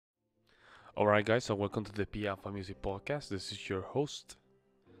Alright, guys, so welcome to the P Alpha Music Podcast. This is your host.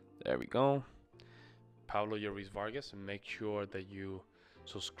 There we go. Pablo, Ruiz, Vargas. And make sure that you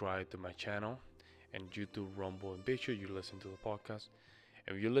subscribe to my channel and YouTube, Rumble, and make sure you listen to the podcast.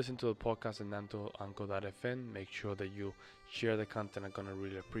 If you listen to the podcast and Anchor.fm, make sure that you share the content. I'm going to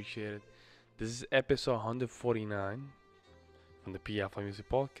really appreciate it. This is episode 149 from the P Alpha Music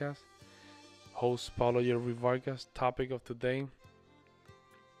Podcast. Host Pablo, Ruiz, Vargas. Topic of today.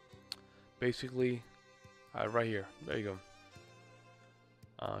 Basically, right here. There you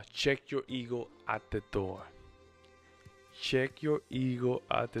go. Check your ego at the door. Check your ego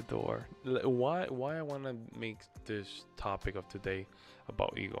at the door. Why I want to make this topic of today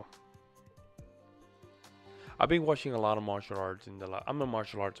about ego? I've been watching a lot of martial arts I'm a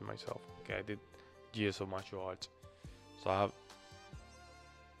martial artist myself. Okay, I did years of martial arts, so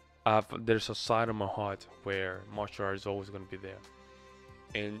there's a side of my heart where martial arts is always going to be there.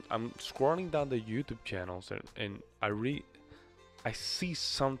 And I'm scrolling down the YouTube channels and I see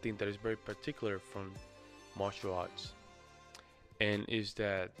something that is very particular from martial arts, and is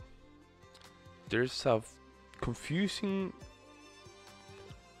that there's a confusing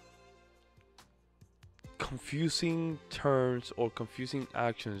terms or confusing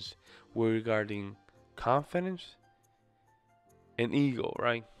actions regarding confidence and ego,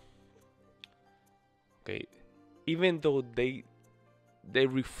 right? Okay, even though they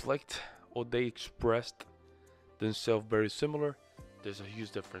reflect or they expressed themselves very similar, there's a huge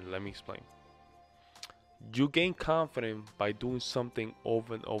difference. Let me explain. You gain confidence by doing something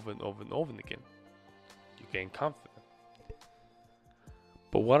over and over and over and over again. You gain confidence.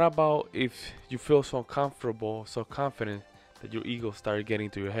 But what about if you feel so comfortable, so confident that your ego started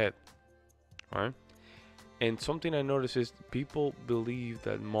getting to your head, right? And something I noticed is people believe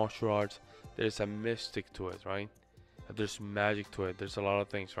that martial arts, there's a mystic to it, right? There's magic to it. There's a lot of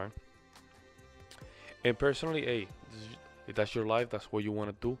things, right? And personally, hey, if that's your life, that's what you want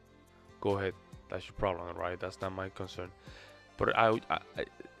to do, go ahead. That's your problem, right? That's not my concern. But I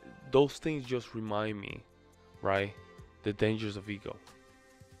those things just remind me, right, the dangers of ego.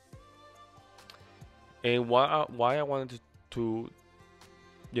 And why I wanted to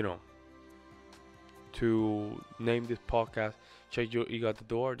to name this podcast "Check Your Ego at the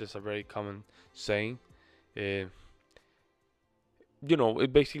Door." That's a very common saying. It's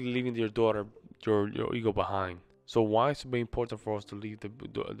basically leaving your ego behind. So why is it very important for us to leave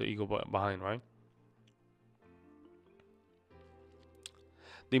the ego behind, right?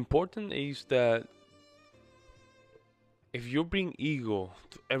 The important is that if you bring ego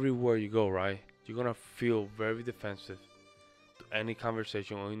to everywhere you go, right, you're gonna feel very defensive to any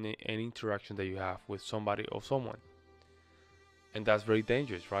conversation or any interaction that you have with somebody or someone, and that's very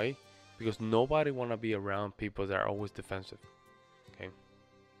dangerous, right? Because nobody wanna be around people that are always defensive. Okay,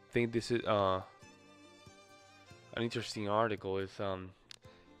 I think this is an interesting article. Is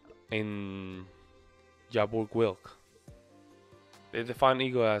in Jabor Wilk. They define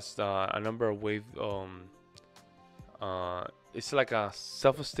ego as a number of ways. It's like a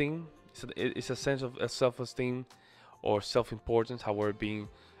self-esteem. It's a sense of self-esteem or self-importance. However, being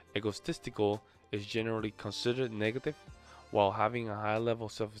egotistical is generally considered negative, while having a high level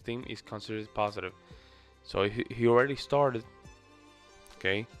of self-esteem is considered positive. So he already started.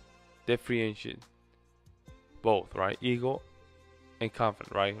 Okay, differentiate both, right? Ego and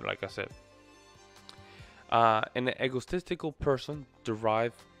confidence, right? Like I said. An egotistical person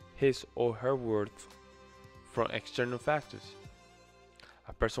derives his or her worth from external factors.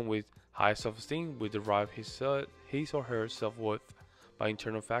 A person with high self-esteem will derive his or her self-worth by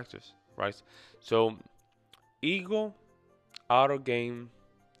internal factors, right? So, ego, outer game,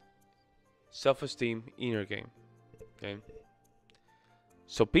 self-esteem, inner game. Okay.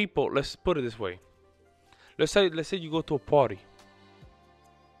 So people, let's put it this way. Let's say you go to a party.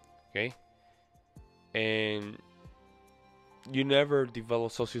 Okay. And you never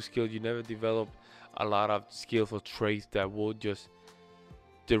develop social skills, you never develop a lot of skills or traits that will just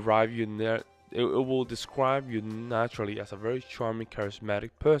derive you it will describe you naturally as a very charming,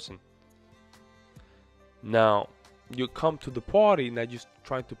 charismatic person. Now you come to the party and you're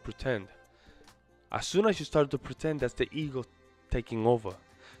trying to pretend. As soon as you start to pretend, that's the ego taking over.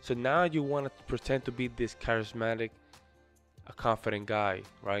 So now you want to pretend to be this charismatic, a confident guy,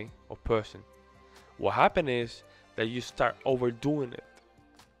 right, or person. What happens is that you start overdoing it.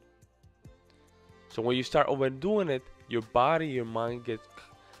 So when you start overdoing it, your body, your mind gets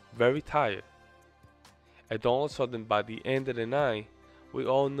very tired. And all of a sudden, by the end of the night, we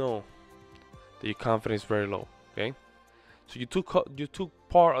all know that your confidence is very low. Okay, so you took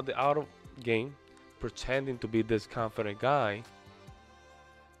part of the out of game, pretending to be this confident guy,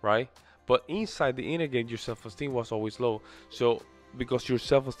 right? But inside the inner game, your self-esteem was always low. So because your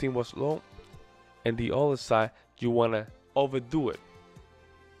self-esteem was low, and the other side, you wanna overdo it.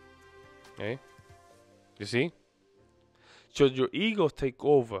 Okay, you see? So your ego take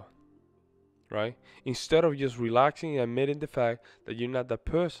over, right? Instead of just relaxing and admitting the fact that you're not that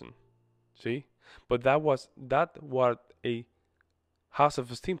person. See? But that what a high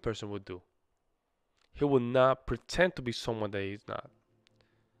self-esteem person would do. He will not pretend to be someone that he's not.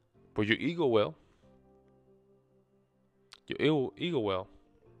 But your ego will. Your ego will.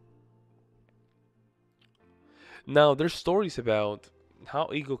 Now, there's stories about how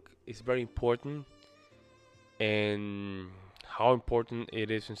ego is very important and how important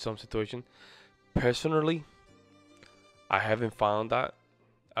it is in some situations. Personally, I haven't found that.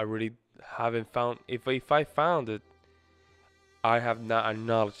 I really haven't found. If I found it, I have not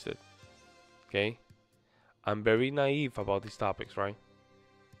acknowledged it. Okay, I'm very naive about these topics, right?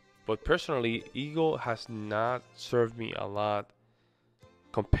 But personally, ego has not served me a lot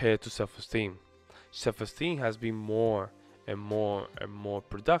compared to self-esteem. Self-esteem has been more and more and more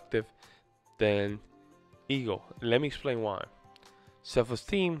productive than ego. Let me explain why.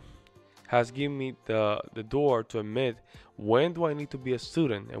 Self-esteem has given me the door to admit when do I need to be a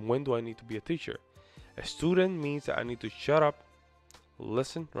student and when do I need to be a teacher. A student means that I need to shut up,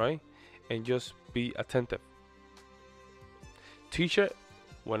 listen, right? And just be attentive. Teacher,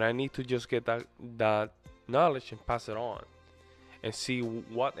 when I need to just get that knowledge and pass it on and see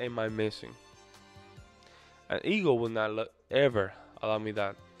what am I missing. An ego will not ever allow me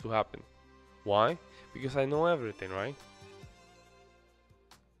that to happen. Why? Because I know everything, right?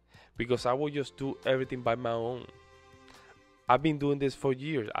 Because I will just do everything by my own. I've been doing this for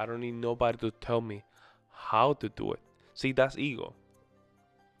years. I don't need nobody to tell me how to do it. See, that's ego.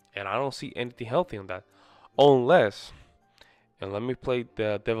 And I don't see anything healthy in that. Unless, and let me play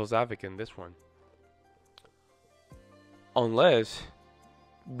the devil's advocate in this one. Unless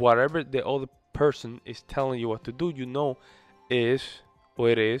whatever the other person is telling you what to do, you know is or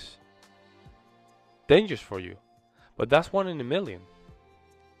it is dangerous for you. But that's one in a million.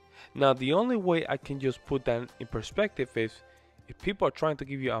 Now the only way I can just put that in perspective is if people are trying to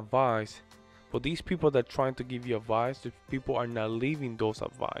give you advice, but these people that are trying to give you advice, the people are not living those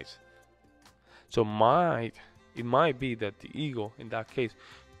advice. So it might be that the ego in that case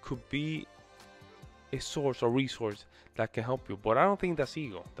could be a source or resource that can help you. But I don't think that's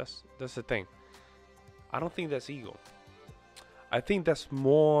ego. That's the thing. I don't think that's ego. I think that's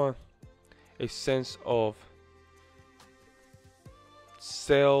more a sense of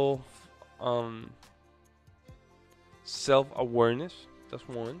self-awareness. That's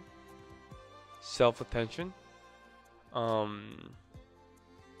one. Self-attention. Or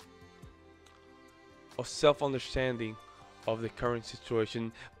self-understanding of the current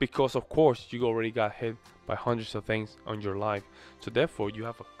situation, because of course you already got hit by hundreds of things on your life, so therefore you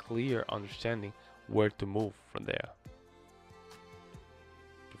have a clear understanding where to move from there.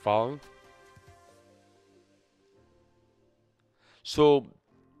 You following? So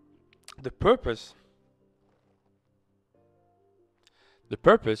the purpose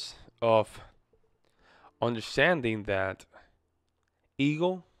of understanding that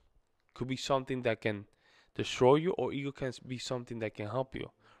ego could be something that can destroy you, or ego can be something that can help you,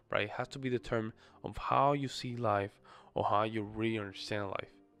 right? It has to be the term of how you see life or how you really understand life.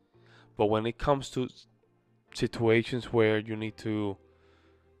 But when it comes to situations where you need to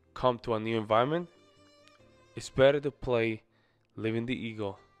come to a new environment, it's better to play leaving the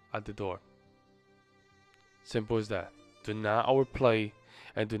ego at the door. Simple as that. Do not overplay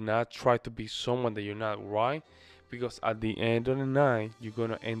and do not try to be someone that you're not, right? Because at the end of the night, you're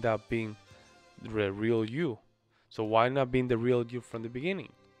going to end up being the real you. So why not being the real you from the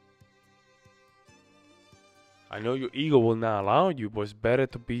beginning? I know your ego will not allow you, but it's better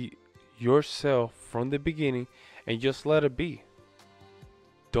to be yourself from the beginning and just let it be.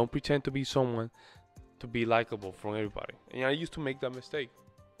 Don't pretend to be someone to be likable from everybody. And I used to make that mistake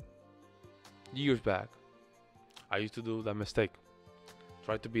years back. I used to do that mistake.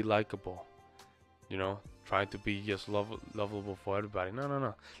 Try to be likable, trying to be just lovable for everybody.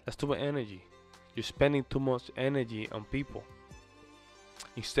 No. That's too much energy. You're spending too much energy on people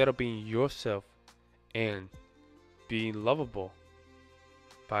instead of being yourself and being lovable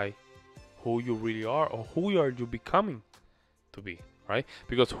by who you really are, or who you becoming to be, right?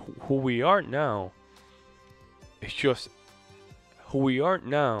 Because who we are now, it's just who we are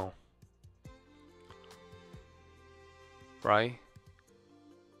now, right?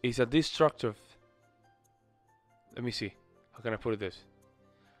 It's a destructive. Let me see. How can I put it this?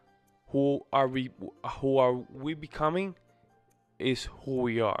 Who are we becoming is who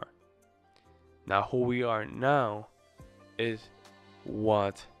we are. Now, who we are now is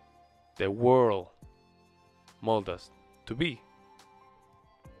what the world mold us to be.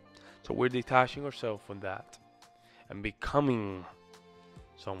 So we're detaching ourselves from that and becoming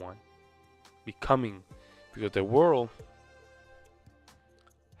someone. Becoming, because the world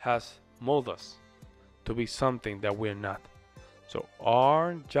has molded us to be something that we're not. So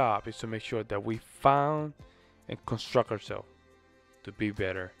our job is to make sure that we found and construct ourselves to be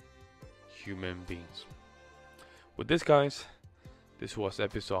better human beings. With this, guys, this was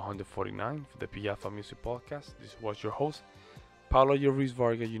episode 149 for the Piazza Music Podcast. This was your host, Pablo, your Ruiz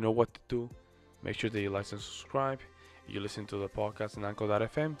Vargas. You know what to do. Make sure that you like and subscribe. You listen to the podcast on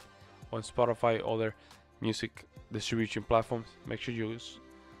Anchor.fm, on Spotify, other music distribution platforms. Make sure you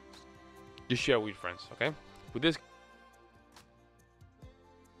share with friends, okay? With this,